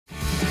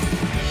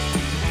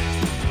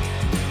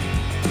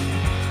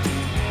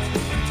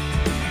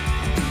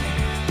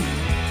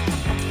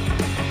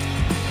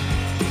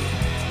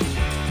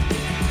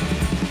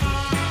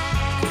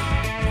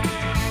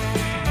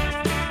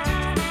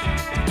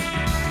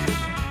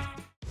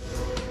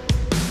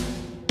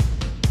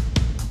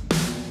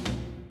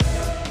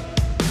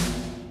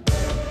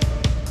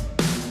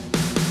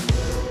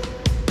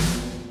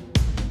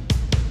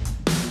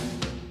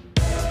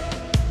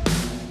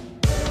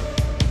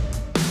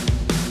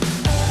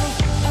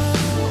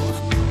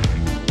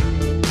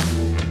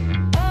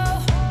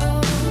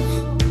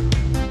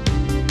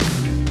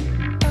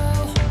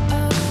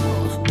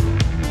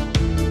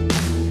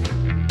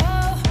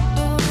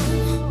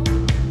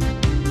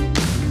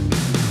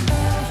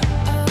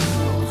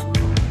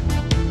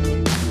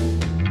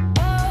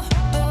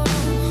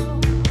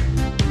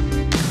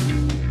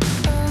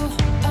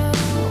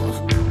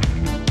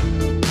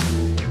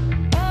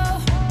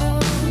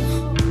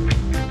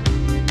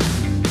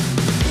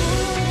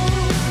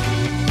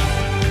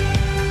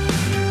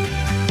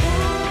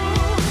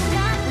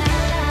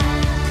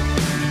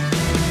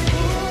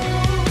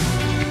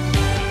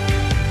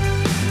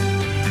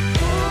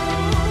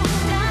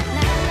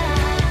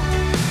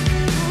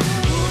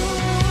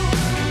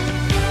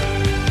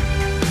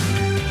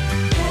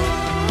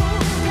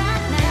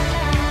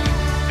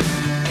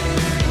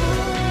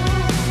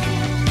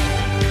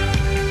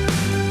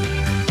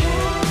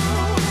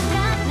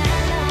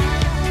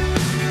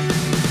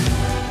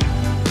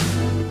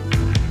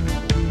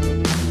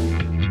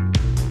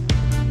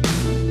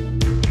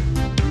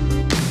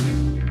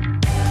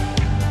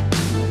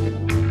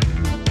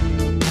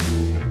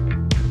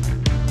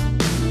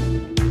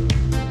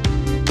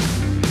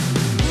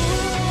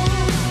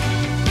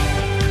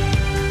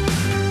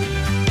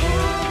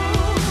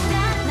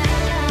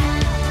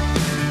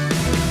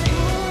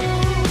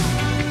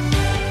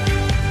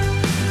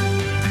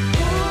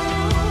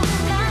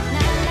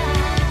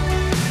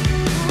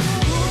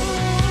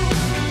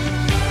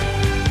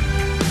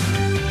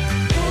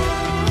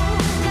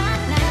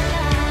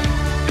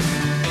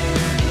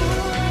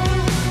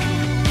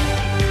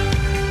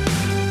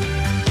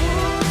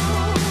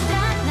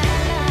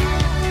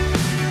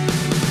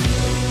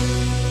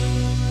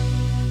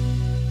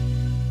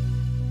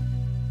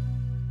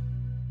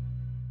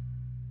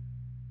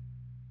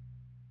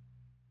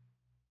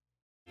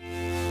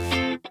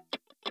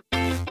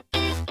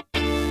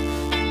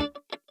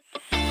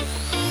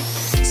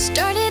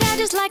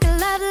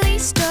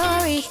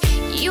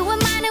You were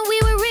mine and we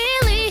were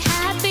really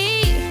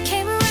happy.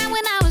 Came around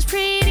when I was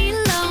pretty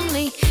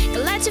lonely.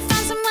 Glad you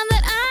found someone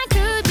that I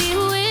could be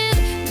with.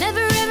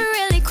 Never ever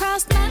really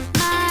crossed my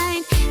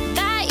mind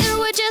that you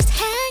were just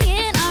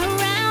hanging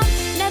around.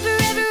 Never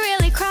ever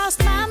really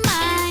crossed my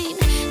mind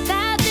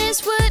that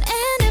this would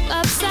end up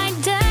upside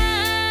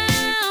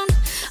down.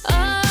 Oh,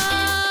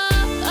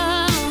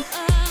 oh,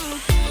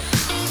 oh.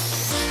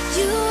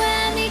 You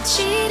and me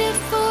cheated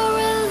for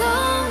a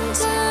long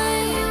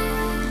time.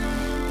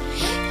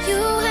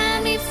 You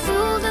had me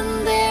fooled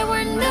and there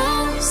were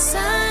no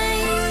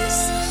signs.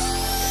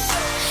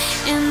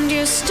 And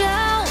you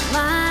stole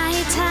my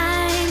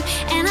time,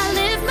 and I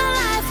lived my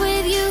life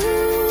with you.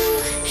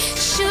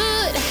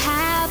 Should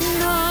have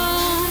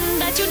known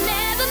that you'd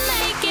never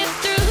make it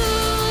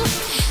through.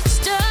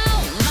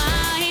 Stole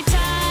my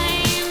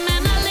time,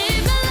 and I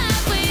lived my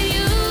life with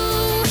you.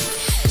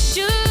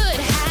 Should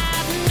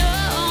have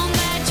known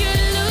that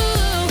you'd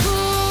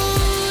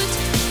lose.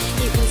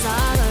 It was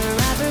all a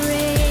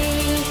robbery.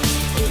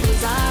 It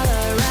was all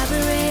a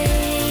robbery.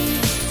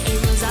 It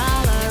was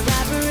all a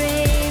robbery,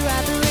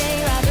 robbery,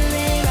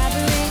 robbery,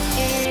 robbery.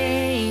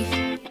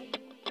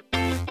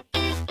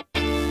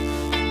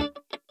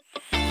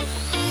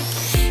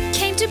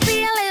 Came to be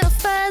a little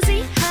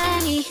fuzzy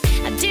honey.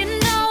 I didn't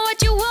know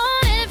what you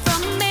wanted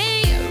from me.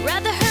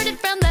 Rather heard it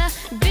from the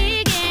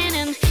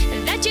beginning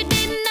that you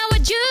didn't know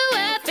what you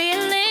were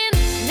feeling.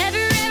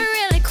 Never ever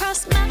really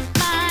crossed my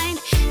mind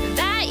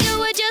that you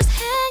were just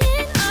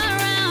hanging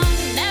around.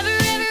 Never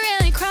ever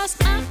really crossed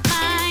my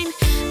mind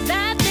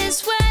that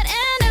this would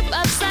end up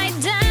upside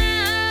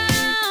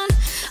down.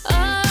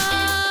 Oh,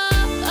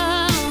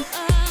 oh,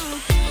 oh.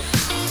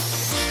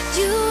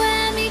 You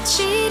and me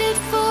cheated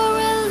for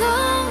a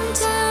long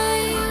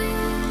time.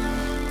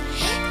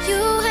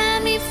 You had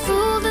me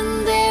fooled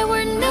and there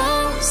were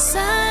no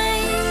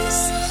signs.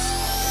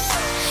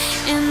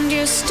 And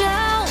you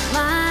stole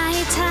my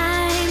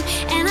time,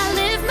 and I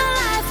lived my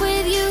life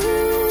with you.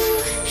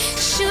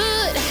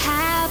 Should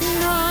have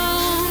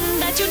known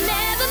that you'd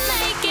never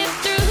make it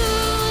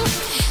through.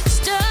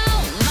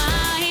 Stole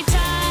my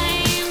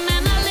time,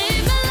 and I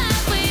lived my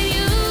life with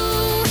you.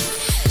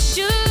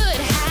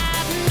 Should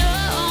have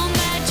known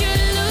that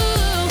you'd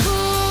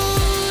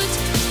lose.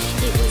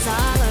 It was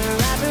all a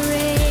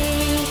robbery.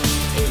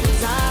 It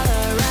was all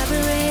a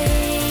robbery.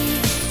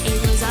 It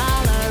was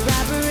all a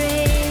robbery,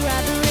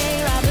 robbery,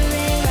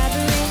 robbery,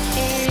 robbery.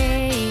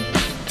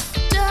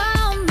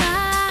 Stole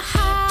my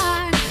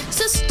heart,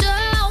 so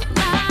stole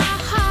my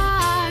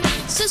heart,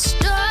 so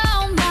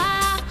stole my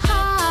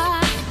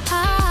heart,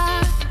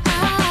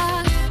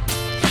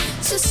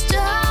 so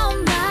stole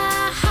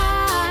my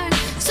heart,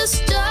 so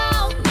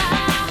stole my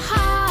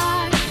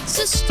heart,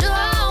 so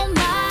stole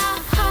my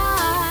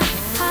heart.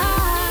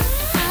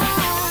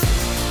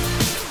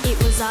 It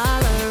was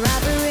all a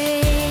robbery.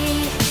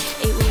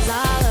 It was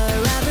all a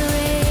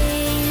robbery.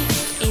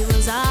 It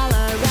was all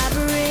a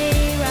robbery,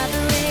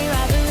 robbery,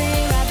 robbery,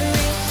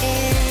 robbery.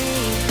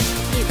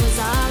 It was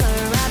all a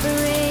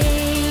robbery.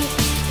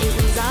 It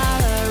was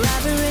all a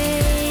robbery.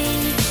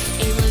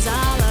 It was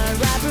all a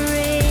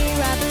robbery,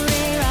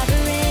 robbery,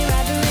 robbery,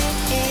 robbery.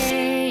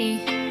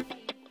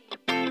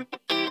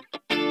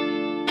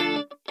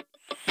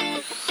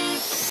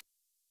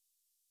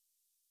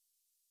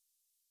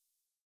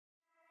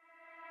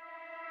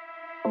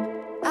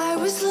 I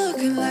was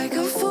looking like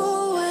a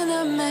fool when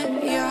I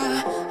met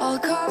ya, all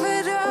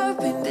covered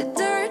up in the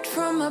dirt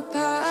from my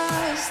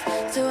past.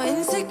 So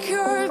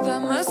insecure by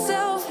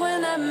myself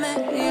when I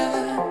met ya.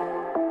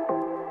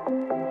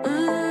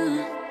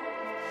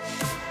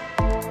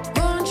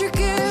 Won't you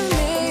give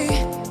me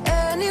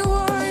any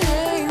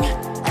warning?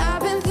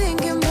 I've been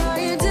thinking about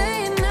you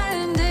day and night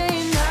and day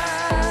and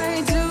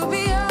night. To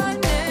be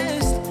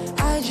honest,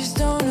 I just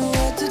don't know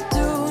what to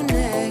do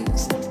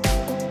next.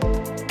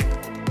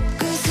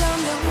 'Cause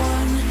I'm the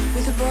one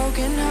with a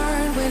broken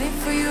heart, waiting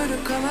for you to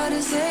come out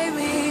and save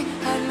me.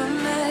 I'm a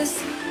mess,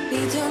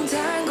 need to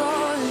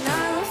untangle, and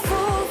I'm a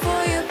fool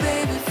for you,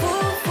 baby.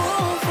 Fool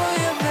for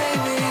you,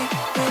 baby.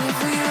 Waiting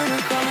for you to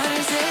come out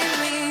and save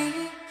me.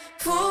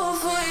 Fool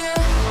for you.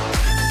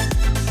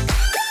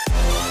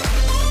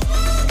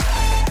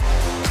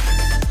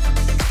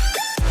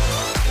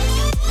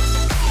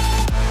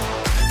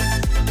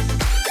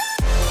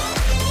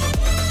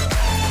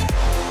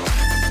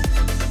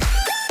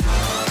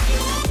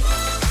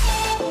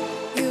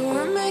 You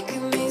were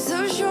making me so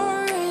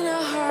sure in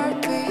a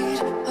heartbeat.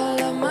 All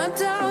of my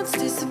doubts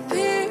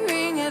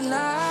disappearing at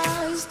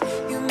last.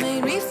 You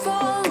made me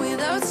fall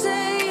without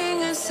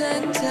saying a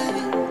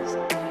sentence.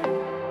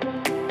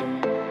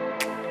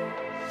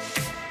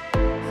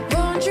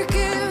 Won't you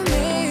give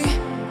me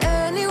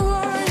any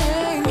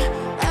warning?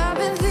 I've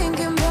been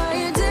thinking about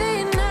you day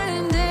and night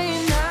and day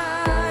and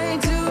night.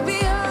 To be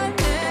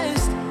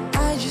honest,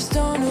 I just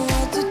don't know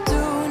what to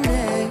do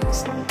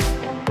next.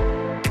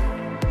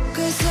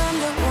 'Cause I'm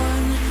the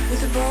one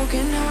with a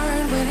broken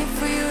heart, waiting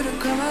for you to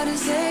come out and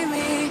save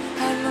me.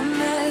 I'm a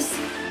mess,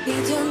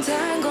 need to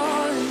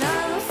untangle, and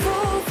I'm a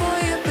fool for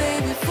you,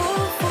 baby.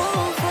 Fool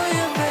for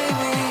you,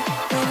 baby.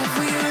 Waiting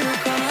for you to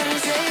come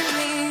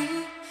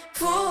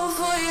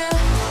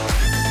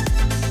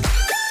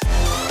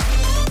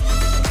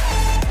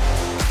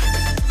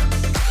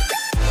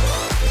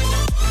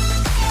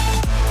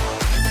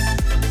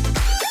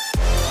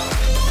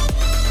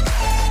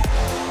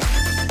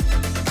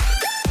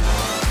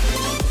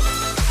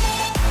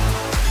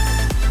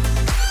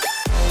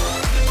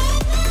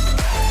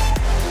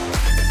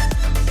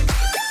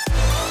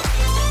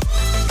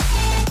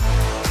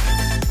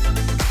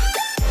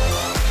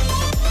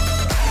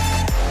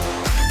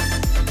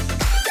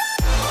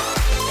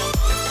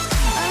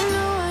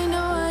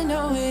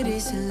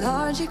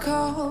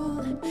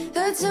illogical.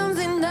 That's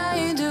something that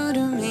you do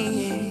to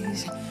me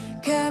is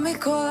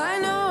chemical. I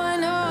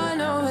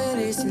know it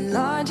is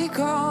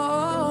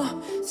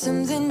illogical.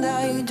 Something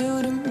that you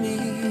do to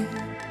me.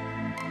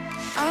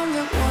 I'm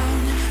the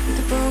one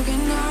with a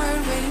broken heart,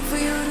 waiting for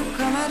you to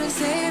come out and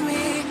save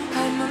me.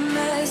 I'm a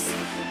mess,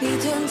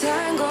 need to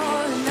untangle,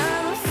 and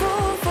I'm a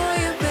fool for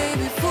you,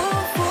 baby.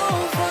 Fool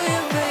for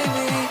you,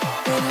 baby.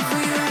 Waiting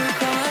for you to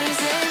come out and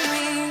save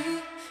me.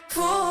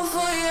 Fool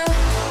for you.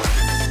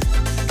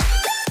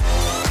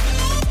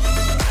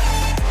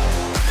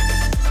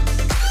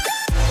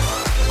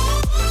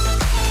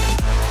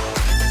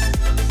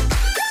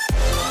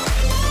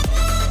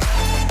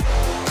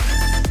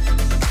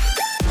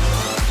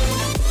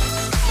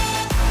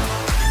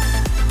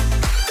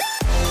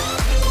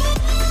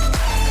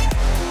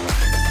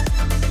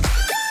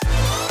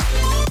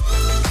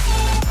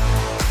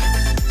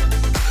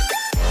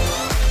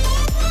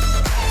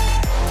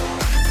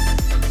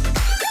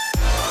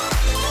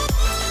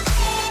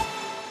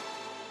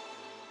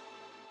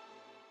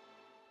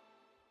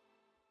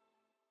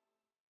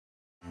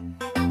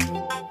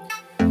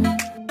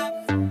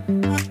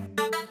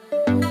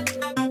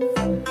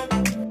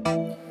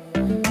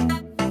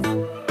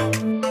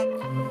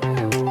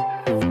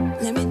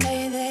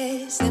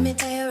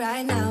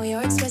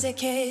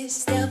 Kiss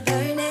still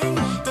burning,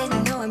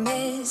 didn't know I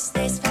missed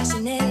this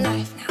passion in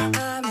life. Now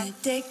I'm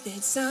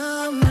addicted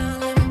somehow.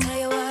 Let me tell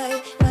you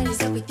what is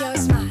up with your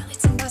smile?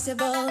 It's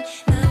impossible,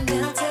 not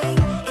melting,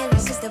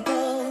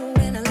 irresistible.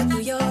 When I look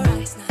through your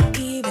eyes, not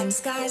even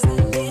sky's the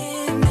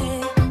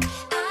limit.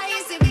 I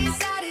used to be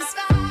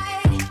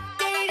satisfied,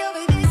 stayed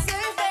over the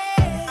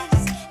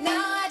surface.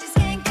 Now I just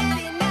can't get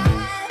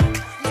enough.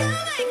 You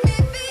make me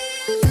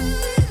feel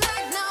good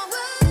like no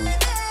other.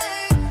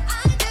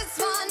 I just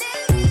want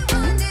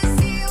everyone to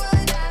see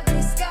what I've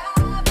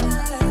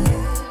discovered.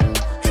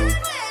 And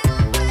when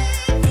I'm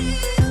with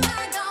you,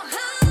 I go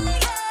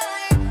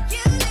higher.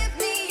 You lift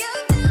me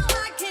up, now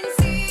I can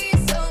see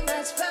so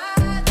much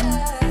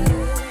farther.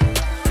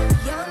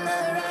 You're on the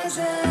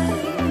horizon.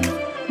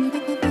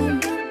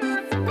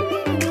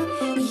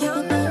 You're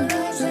on the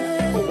horizon.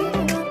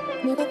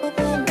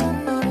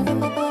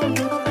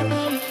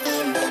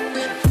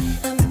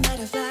 I'm a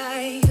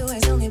butterfly who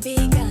has only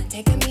begun,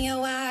 taking me a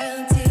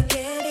while to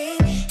get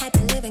it. Had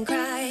to live and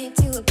cry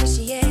to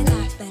appreciate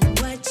life, and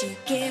what you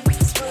give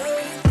is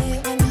worth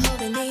it. When you're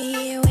holding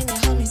me, when you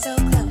hold me so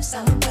close,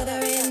 I'm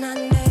withering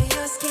under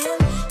your skin.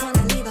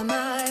 Wanna leave a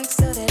mark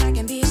so that I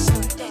can be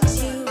sure that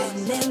you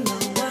remember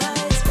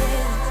what's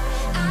been.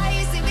 I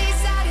used to be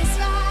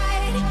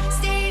satisfied,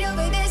 stayed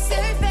over the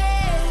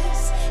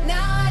surface.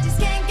 Now I just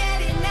can't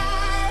get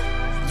enough.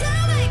 You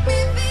make me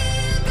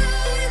feel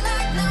good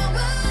like no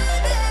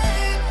other.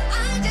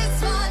 I just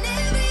want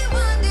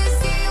everyone to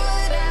see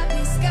what I've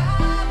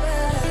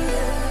discovered.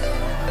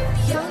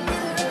 You're on the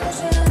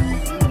horizon.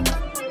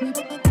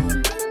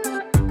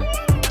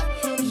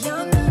 You're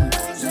on the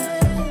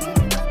horizon.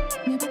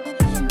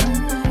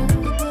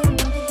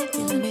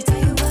 Let me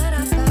tell you what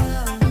I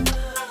found.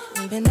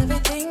 Leaving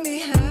everything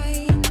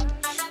behind,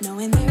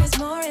 knowing there is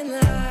more in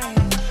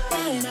life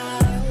than I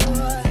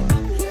would.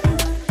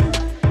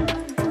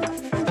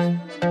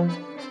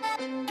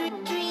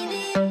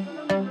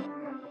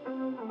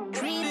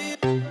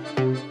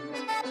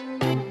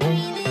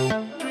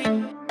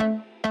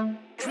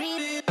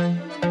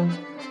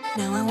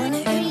 Now I wanna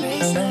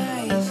embrace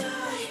life,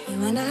 you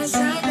and I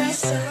side by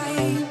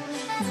side,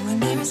 knowing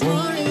there is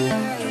more in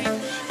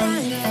life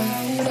than I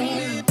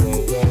would.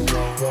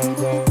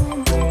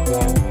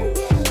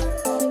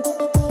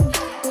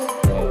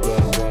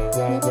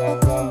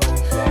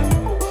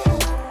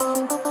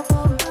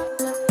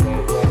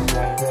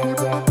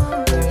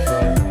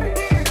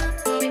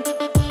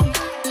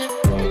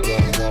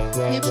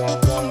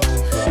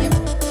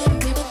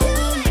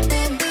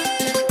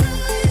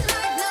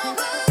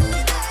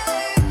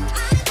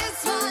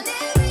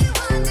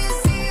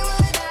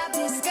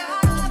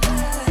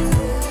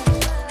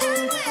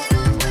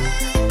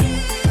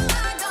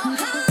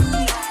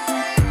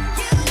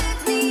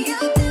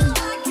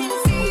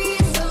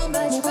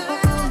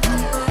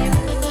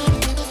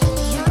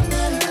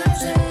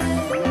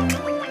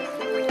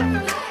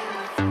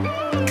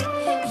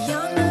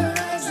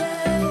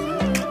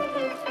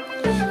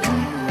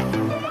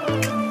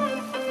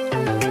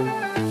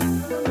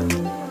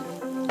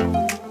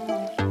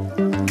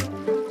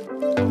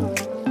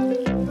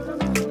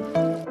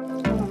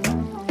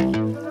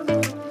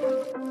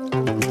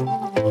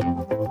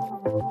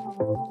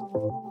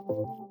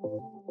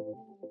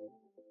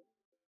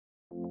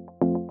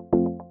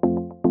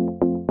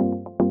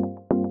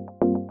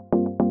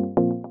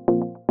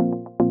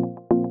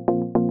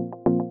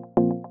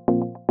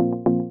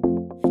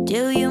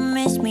 Do you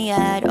miss me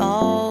at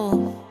all?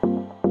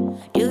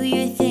 Do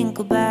you think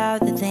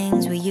about the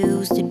things we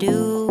used to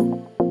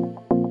do?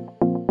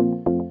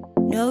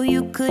 No,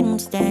 you couldn't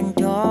stand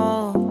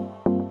tall.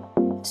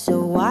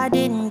 So why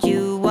didn't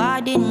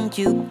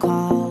you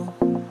call?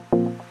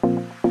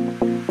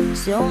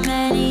 So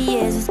many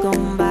years has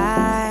gone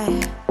by,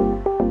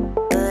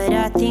 but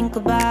I think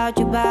about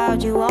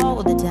about you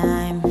all the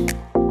time.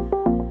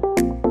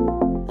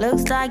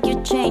 Looks like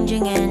you're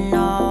changing and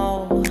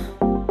all.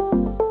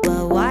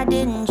 But why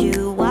didn't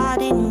you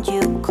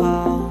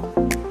call?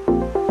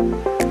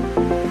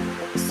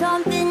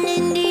 Something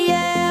in the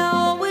air,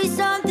 always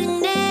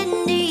something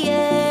in the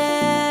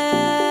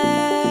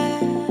air.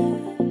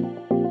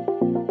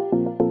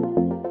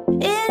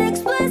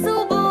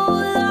 Inexplicable,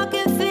 I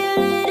can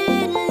feel it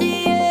in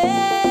the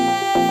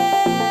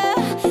air.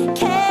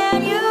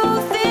 Can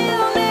you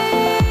feel me?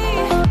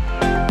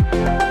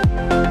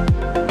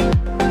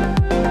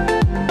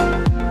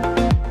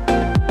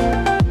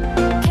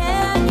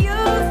 Can you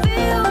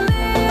feel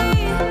me?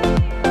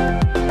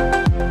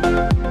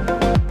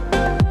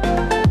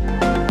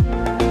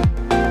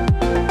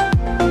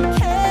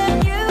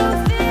 Can you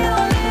feel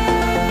me?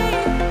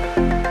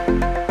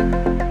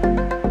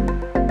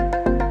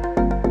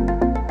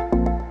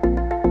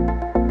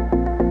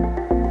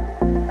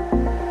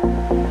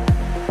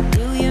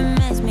 Do you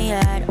miss me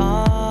at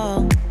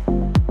all?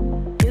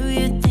 Do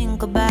you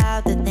think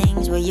about the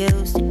things we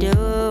used to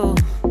do?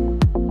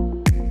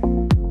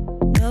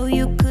 No,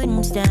 you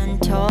couldn't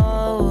stand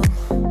tall.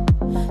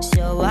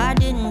 So why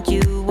didn't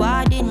you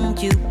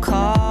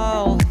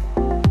call?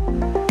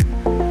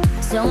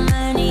 So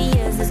many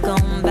years has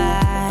gone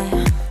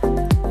by,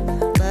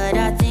 but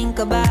I think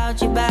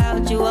about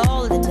you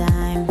all